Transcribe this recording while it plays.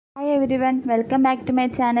Hi everyone, welcome back to my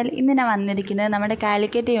channel. ഇന്ന് ഞാൻ വന്നിരിക്കുന്നത് നമ്മുടെ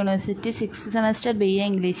Calicut university 6th semester BA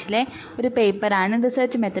ഇംഗ്ലീഷിലെ ഒരു പേപ്പറാണ്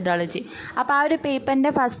റിസർച്ച് മെത്തഡോളജി. അപ്പോൾ ആ ഒരു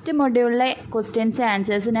പേപ്പറിൻ്റെ ഫസ്റ്റ് മൊഡ്യൂളിലെ ക്വസ്റ്റ്യൻസ്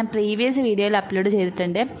ആൻസേഴ്സ് ഞാൻ പ്രീവിയസ് വീഡിയോയിൽ അപ്ലോഡ്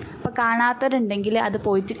ചെയ്തിട്ടുണ്ട്. അപ്പോൾ കാണാത്തവരുണ്ടെങ്കിൽ അത്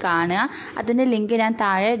പോയിട്ട് കാണുക. അതിൻ്റെ ലിങ്ക് ഞാൻ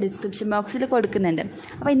താഴെ ഡിസ്ക്രിപ്ഷൻ ബോക്സിൽ കൊടുക്കുന്നുണ്ട്.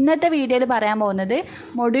 അപ്പോൾ ഇന്നത്തെ വീഡിയോയിൽ പറയാൻ പോകുന്നത്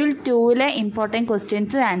മൊഡ്യൂൾ 2ലെ ഇമ്പോർട്ടൻറ്റ്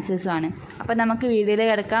ക്വസ്റ്റ്യൻസും ആൻസേഴ്സും ആണ്. അപ്പോൾ നമുക്ക് വീഡിയോയിൽ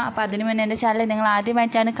കിടക്കാം. അപ്പോൾ അതിന് മുന്നേ എൻ്റെ ചാനൽ നിങ്ങൾ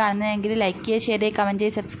ആദ്യമായിട്ടാണ് കാണുന്നതെങ്കിൽ ലൈക്ക് ചെയ്യുക, ഷെയർ ചെയ്യുക, കമൻറ്റ്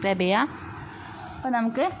ചെയ്യുക, സബ്സ്ക്രൈബ് ചെയ്യുക. അപ്പോൾ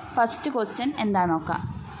നമുക്ക് ഫസ്റ്റ് ക്വസ്റ്റ്യൻ എന്താണെന്ന് നോക്കാം.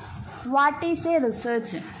 What is A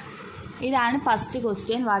research? ഇതാണ് first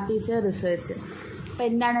question. What is A research? അപ്പോൾ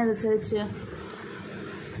എന്താണ് research?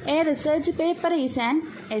 A research paper is an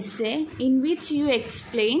essay in which you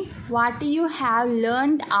explain what you have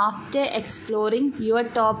learned after exploring your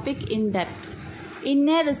topic in depth. In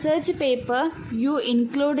a research paper, you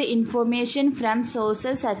include information from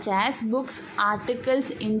sources such as books, articles,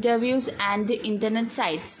 interviews, and internet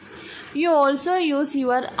sites. You also use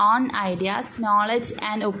your own ideas, knowledge,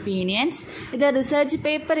 and opinions. The research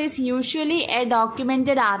paper is usually a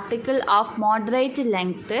documented article of moderate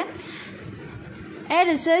length. A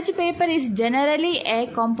research paper is generally a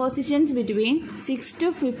composition between 6 to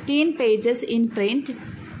 15 pages in print.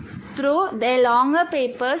 Though the longer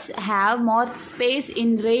papers have more space in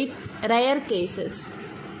rare cases.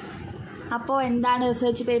 അപ്പോൾ എന്താണ്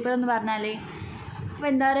research paper എന്ന് പറഞ്ഞാൽ? അപ്പോൾ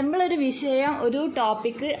എന്താ പറയുക, നമ്മളൊരു വിഷയം, ഒരു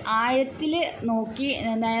ടോപ്പിക്ക് ആഴത്തിൽ നോക്കി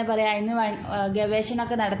എന്താ പറയുക, അതിന്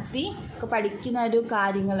ഗവേഷണമൊക്കെ നടത്തി ഒക്കെ പഠിക്കുന്ന ഒരു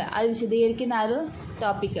കാര്യങ്ങൾ അത് വിശദീകരിക്കുന്ന ആ ഒരു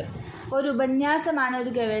ടോപ്പിക്ക്. അപ്പോൾ ഒരു ഉപന്യാസമാണ്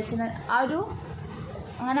ഒരു ഗവേഷണം. ആ ഒരു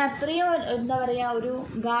അങ്ങനെ അത്രയും എന്താ പറയുക, ഒരു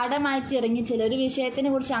ഗാഢമായിട്ട് ഇറങ്ങി ചില വിഷയത്തിനെ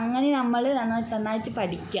കുറിച്ച് അങ്ങനെ നമ്മൾ നന്നായിട്ട്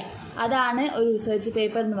പഠിക്കുക. അതാണ് ഒരു റിസർച്ച്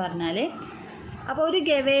പേപ്പർ എന്ന് പറഞ്ഞാൽ. അപ്പോൾ ഒരു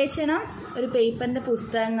ഗവേഷണം, ഒരു പേപ്പറിൻ്റെ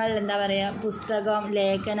പുസ്തകങ്ങൾ, എന്താ പറയുക, പുസ്തകം,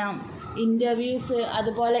 ലേഖനം, ഇൻ്റർവ്യൂസ്,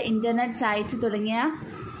 അതുപോലെ ഇൻ്റർനെറ്റ് സൈറ്റ്സ് തുടങ്ങിയ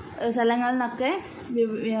സ്ഥലങ്ങളിൽ നിന്നൊക്കെ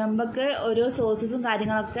നമുക്ക് ഓരോ സോഴ്സസും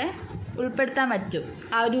കാര്യങ്ങളൊക്കെ ഉൾപ്പെടുത്താൻ പറ്റും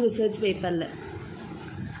ആ ഒരു റിസർച്ച് പേപ്പറിൽ.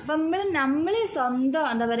 അപ്പം നമ്മൾ സ്വന്തം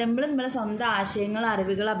എന്താ പറയുക, നമ്മളെ സ്വന്തം ആശയങ്ങൾ,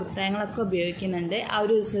 അറിവുകൾ, അഭിപ്രായങ്ങളൊക്കെ ഉപയോഗിക്കുന്നുണ്ട് ആ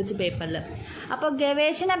ഒരു റിസർച്ച് പേപ്പറിൽ. അപ്പോൾ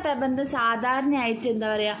ഗവേഷണ പ്രബന്ധം സാധാരണയായിട്ട് എന്താ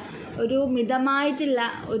പറയുക, ഒരു മിതമായിട്ടുള്ള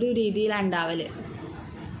ഒരു രീതിയിലാണ് ഉണ്ടാവൽ.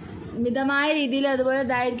 മിതമായ രീതിയിൽ അതുപോലെ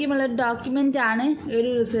ദൈർഘ്യമുള്ളൊരു ഡോക്യുമെൻ്റാണ് ഒരു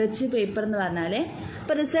റിസർച്ച് പേപ്പർ എന്ന് പറഞ്ഞാൽ.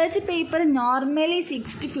 അപ്പോൾ research paper normally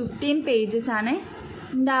 6 to 15 pages ആണ്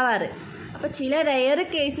ഉണ്ടാവാറ്. അപ്പോൾ ചില റെയർ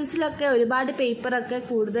കേസസിലൊക്കെ ഒരുപാട് പേപ്പറൊക്കെ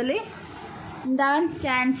കൂടുതൽ ഉണ്ടാകാൻ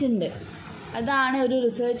ചാൻസ് ഉണ്ട്. അതാണ് ഒരു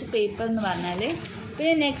റിസർച്ച് പേപ്പർ എന്ന് പറഞ്ഞാൽ.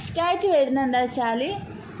 പിന്നെ നെക്സ്റ്റായിട്ട് വരുന്നത് എന്താ വെച്ചാൽ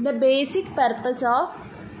the basic purpose of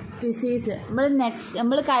theses.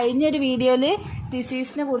 നമ്മൾ കഴിഞ്ഞൊരു വീഡിയോയിൽ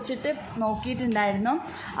തിസീസിനെ കുറിച്ചിട്ട് നോക്കിയിട്ടുണ്ടായിരുന്നു.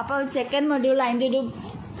 അപ്പോൾ ഒരു സെക്കൻഡ് മൊഡ്യൂൾ അതിൻ്റെ ഒരു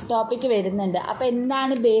ടോപ്പിക്ക് വരുന്നുണ്ട്. അപ്പോൾ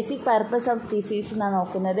എന്താണ് ബേസിക് പർപ്പസ് ഓഫ് തിസീസ് എന്നാണ്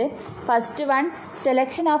നോക്കുന്നത്. First one,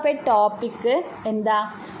 selection of A topic. എന്താ,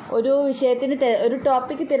 ഒരു വിഷയത്തിന് ഒരു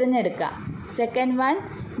ടോപ്പിക്ക് തിരഞ്ഞെടുക്കുക. Second one,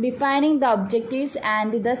 defining the objectives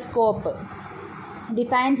and the scope.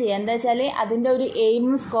 Define ചെയ്യുക, എന്താ വെച്ചാൽ അതിൻ്റെ ഒരു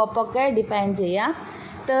എയിമും സ്കോപ്പൊക്കെ ഡിഫൈൻ ചെയ്യുക.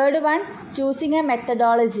 Third one, choosing A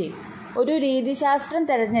methodology. ഒരു രീതിശാസ്ത്രം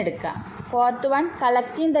തിരഞ്ഞെടുക്കുക. Fourth one,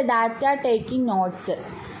 collecting the data, taking notes.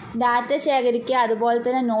 Data ശേഖരിക്കുക, അതുപോലെ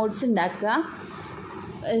തന്നെ നോട്ട്സ് ഉണ്ടാക്കുക.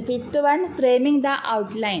 Fifth one, framing the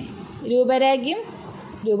outline. രൂപരേഖയും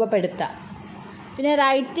രൂപപ്പെടുത്തുക. പിന്നെ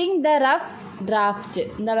റൈറ്റിംഗ് ദ റഫ് ഡ്രാഫ്റ്റ്,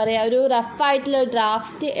 എന്താ പറയുക, ഒരു റഫായിട്ടുള്ള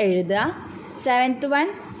ഡ്രാഫ്റ്റ് എഴുതുക. Seventh one,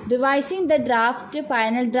 revising the draft,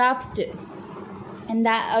 final draft.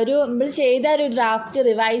 എന്താ, നമ്മൾ ചെയ്ത ഒരു ഡ്രാഫ്റ്റ്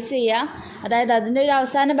റിവൈസ് ചെയ്യുക. അതായത് അതിൻ്റെ ഒരു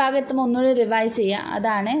അവസാന ഭാഗത്തുമ്പോൾ ഒന്നുകൂടി റിവൈസ് ചെയ്യുക.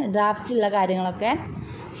 അതാണ് ഡ്രാഫ്റ്റുള്ള കാര്യങ്ങളൊക്കെ.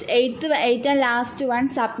 Eight and last one,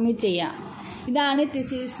 submit ചെയ്യുക. ഇതാണ്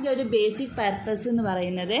തിസീസിൻ്റെ ഒരു ബേസിക് പർപ്പസ് എന്ന്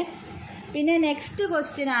പറയുന്നത്. പിന്നെ നെക്സ്റ്റ്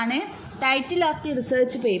ക്വസ്റ്റ്യൻ ആണ് title of the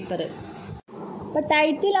research paper. അപ്പോൾ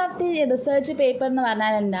title of the research paper എന്ന്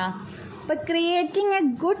പറഞ്ഞാൽ എന്താ? അപ്പോൾ creating A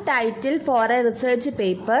good title for A research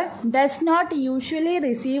paper does not usually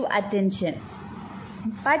receive attention,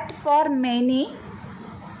 but for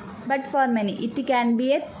many it can be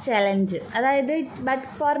A challenge. അതായത് but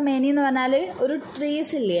for many എന്ന് പറഞ്ഞാൽ ഒരു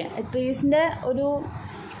trees ഇല്ലേ, ട്രീസിൻ്റെ ഒരു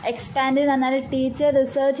എക്സ്പാൻഡ് എന്ന് പറഞ്ഞാൽ ടീച്ചർ,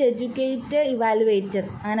 റിസർച്ച്, എഡ്യൂക്കേറ്റർ, ഇവാലുവേറ്റർ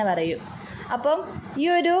അങ്ങനെ പറയും. അപ്പം ഈ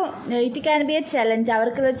ഒരു it can be A challenge,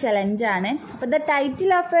 അവർക്കുള്ളൊരു ചലഞ്ചാണ്. അപ്പോൾ the title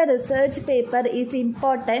of A research paper is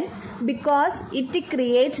important because it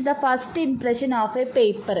creates the first impression of A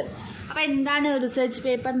paper. അപ്പോൾ എന്താണ് റിസർച്ച്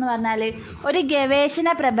പേപ്പർ എന്ന് പറഞ്ഞാൽ? ഒരു ഗവേഷണ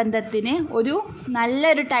പ്രബന്ധത്തിന് ഒരു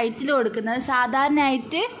നല്ലൊരു ടൈറ്റിൽ കൊടുക്കുന്നത്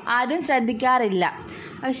സാധാരണയായിട്ട് ആരും ശ്രദ്ധിക്കാറില്ല.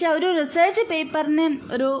 പക്ഷെ ഒരു റിസർച്ച് പേപ്പറിന്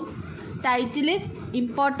ഒരു ടൈറ്റിൽ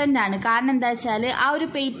ഇമ്പോർട്ടൻ്റ് ആണ്. കാരണം എന്താ വെച്ചാൽ ആ ഒരു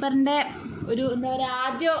പേപ്പറിൻ്റെ ഒരു എന്താ പറയുക,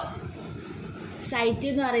 ആദ്യ സൈറ്റ്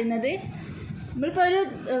എന്ന് പറയുന്നത് നമ്മളിപ്പോൾ ഒരു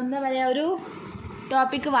എന്താ പറയുക ഒരു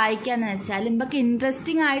ടോപ്പിക്ക് വായിക്കാന്ന് വെച്ചാൽ നമുക്ക്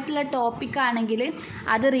ഇൻട്രസ്റ്റിംഗ് ആയിട്ടുള്ള ടോപ്പിക്കാണെങ്കിൽ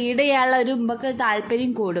അത് റീഡ് ചെയ്യാനുള്ള ഒരു നമുക്ക്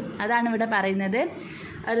താല്പര്യം കൂടും. അതാണ് ഇവിടെ പറയുന്നത്.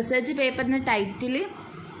 റിസർച്ച് പേപ്പറിൻ്റെ ടൈറ്റിൽ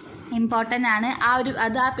ഇമ്പോർട്ടൻ്റ് ആണ്.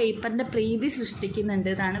 അത് ആ പേപ്പറിൻ്റെ പ്രീതി സൃഷ്ടിക്കുന്നുണ്ട്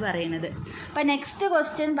എന്നാണ് പറയുന്നത്. അപ്പോൾ നെക്സ്റ്റ്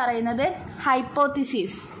ക്വസ്റ്റ്യൻ പറയുന്നത്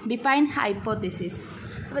ഹൈപ്പോത്തിസിസ്. Define hypothesis.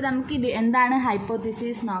 അപ്പോൾ നമുക്ക് ഇത് എന്താണ്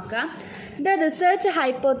ഹൈപ്പോത്തിസിസ് നോക്കാം. The research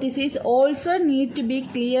hypothesis also need to be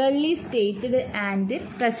clearly stated and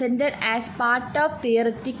presented as part of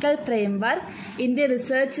theoretical framework in the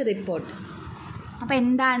research report. അപ്പോൾ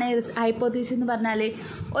എന്താണ് ഹൈപ്പോത്തിസിസ് എന്ന് പറഞ്ഞാൽ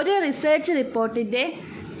ഒരു റിസർച്ച് റിപ്പോർട്ടിൻ്റെ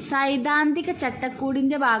സൈദ്ധാന്തിക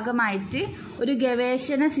ചട്ടക്കൂടിൻ്റെ ഭാഗമായിട്ട് ഒരു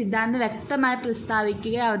ഗവേഷണ സിദ്ധാന്തം വ്യക്തമായി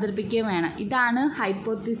പ്രസ്താവിക്കുകയും അവതരിപ്പിക്കുകയും വേണം. ഇതാണ്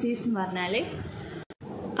ഹൈപ്പോത്തിസിസ് എന്ന് പറഞ്ഞാൽ.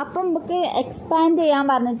 അപ്പം നമുക്ക് എക്സ്പാൻഡ് ചെയ്യാൻ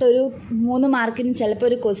പറഞ്ഞിട്ടൊരു 3 മാർക്കിന് ചിലപ്പോൾ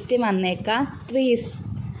ഒരു ക്വസ്റ്റ്യൻ വന്നേക്കാം. ട്രീസ്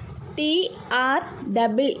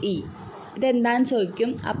TREE ഇതെന്താണെന്ന്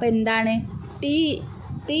ചോദിക്കും. അപ്പോൾ എന്താണ്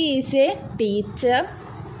T is A teacher,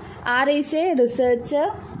 R is A researcher,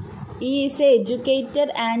 E is A educator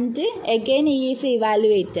and again E is A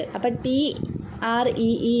evaluator. അപ്പോൾ TREE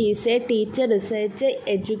is A teacher, researcher,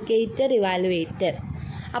 educator, evaluator.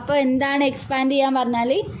 അപ്പോൾ എന്താണ് എക്സ്പാൻഡ് ചെയ്യാൻ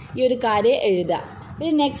പറഞ്ഞാൽ ഈ ഒരു കാര്യം എഴുതുക.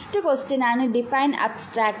 പിന്നെ നെക്സ്റ്റ് ക്വസ്റ്റ്യൻ ആണ് ഡിഫൈൻ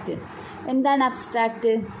അബ്സ്ട്രാക്റ്റ്. എന്താണ്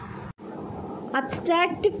abstract?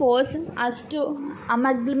 Abstract force us to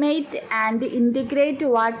അമഗ്ലിമേറ്റ് and integrate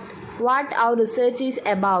what our research is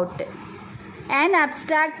about. An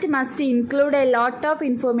abstract must include a lot of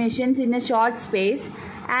information in a short space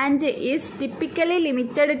and is typically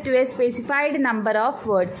limited to a specified number of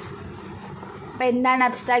words. അപ്പോൾ എന്താണ്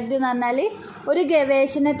abstract എന്ന് പറഞ്ഞാൽ ഒരു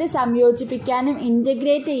ഗവേഷണത്തെ സംയോജിപ്പിക്കാനും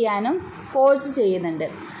integrate ചെയ്യാനും force ചെയ്യുന്നുണ്ട്.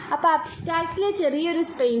 അപ്പോൾ അബ്സ്ട്രാക്റ്റിലെ ചെറിയൊരു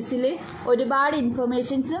സ്പേസിൽ ഒരുപാട്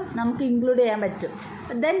ഇൻഫർമേഷൻസ് നമുക്ക് ഇൻക്ലൂഡ് ചെയ്യാൻ പറ്റും.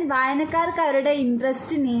 ദെൻ വായനക്കാർക്ക് അവരുടെ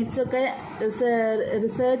ഇൻട്രസ്റ്റ് നീഡ്സൊക്കെ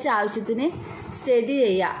റിസർച്ച് ആവശ്യത്തിന് സ്റ്റഡി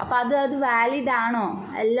ചെയ്യുക. അപ്പോൾ അത് വാലിഡ് ആണോ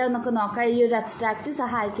എല്ലാം എന്നൊക്കെ നോക്കാൻ ഈ ഒരു അബ്സ്ട്രാക്റ്റ്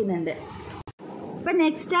സഹായിക്കുന്നുണ്ട്. അപ്പോൾ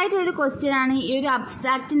നെക്സ്റ്റ് ആയിട്ടൊരു ക്വസ്റ്റ്യൻ ആണ് ഈ ഒരു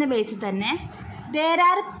അബ്സ്ട്രാക്റ്റിൻ്റെ ബേസിൽ തന്നെ. There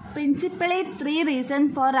are principally 3 reasons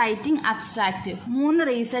for writing abstract. 3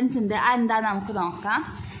 reasons ഉണ്ട്. അതെന്താ നമുക്ക് നോക്കാം.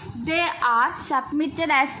 They are submitted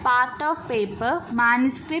as part of paper,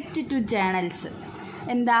 manuscript to journals.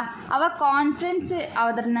 എന്താ അവ കോൺഫറൻസ്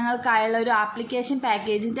അവതരണങ്ങൾക്കായുള്ള ഒരു ആപ്ലിക്കേഷൻ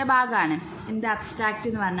പാക്കേജിൻ്റെ ഭാഗമാണ്. എന്താ അബ്സ്ട്രാക്റ്റ്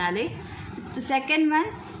എന്ന് പറഞ്ഞാൽ. Second one,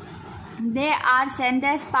 they are sent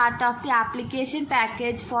as part of the application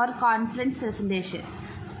package for conference presentation.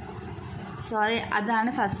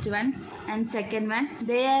 അതാണ് first one. And second one,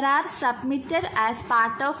 they are submitted as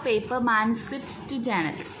part of paper manuscripts to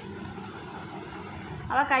journals.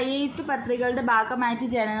 അവ കയ്യെഴുത്ത് പത്രികകളുടെ ഭാഗമായിട്ട്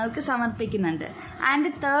ജനങ്ങൾക്ക് സമർപ്പിക്കുന്നുണ്ട്.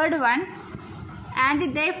 And third one, and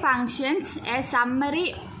they functions as summary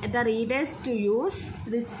the readers to use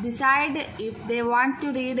decide if they want to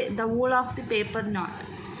read the whole of the paper not.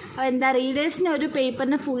 അപ്പോൾ എന്താ റീഡേഴ്സിന് ഒരു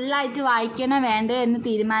പേപ്പറിന് ഫുള്ളായിട്ട് വായിക്കണോ വേണ്ടോ എന്ന്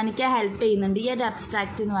തീരുമാനിക്കാൻ ഹെൽപ്പ് ചെയ്യുന്നുണ്ട് ഈ ഒരു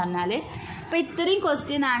അബ്സ്ട്രാക്റ്റ് എന്ന് പറഞ്ഞാൽ. അപ്പോൾ ഇത്രയും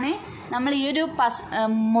ക്വസ്റ്റ്യൻ ആണ് നമ്മൾ ഈ ഒരു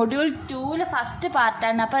മൊഡ്യൂൾ 2 ഫസ്റ്റ്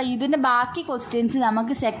പാർട്ടാണ്. അപ്പോൾ ഇതിൻ്റെ ബാക്കി ക്വസ്റ്റ്യൻസ്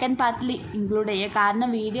നമുക്ക് സെക്കൻഡ് പാർട്ടിൽ ഇൻക്ലൂഡ് ചെയ്യുക.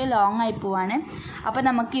 കാരണം വീഡിയോ ലോങ് ആയി പോവാണ്. അപ്പോൾ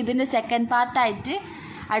നമുക്ക് ഇതിൻ്റെ സെക്കൻഡ് പാർട്ടായിട്ട്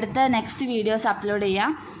അടുത്ത നെക്സ്റ്റ് വീഡിയോസ് അപ്ലോഡ്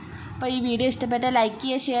ചെയ്യാം. അപ്പോൾ ഈ വീഡിയോ ഇഷ്ടപ്പെട്ടാൽ ലൈക്ക്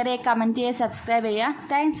ചെയ്യുക, ഷെയർ ചെയ്യുക, കമൻറ്റ് ചെയ്യുക, സബ്സ്ക്രൈബ് ചെയ്യുക.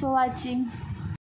 Thanks for watching.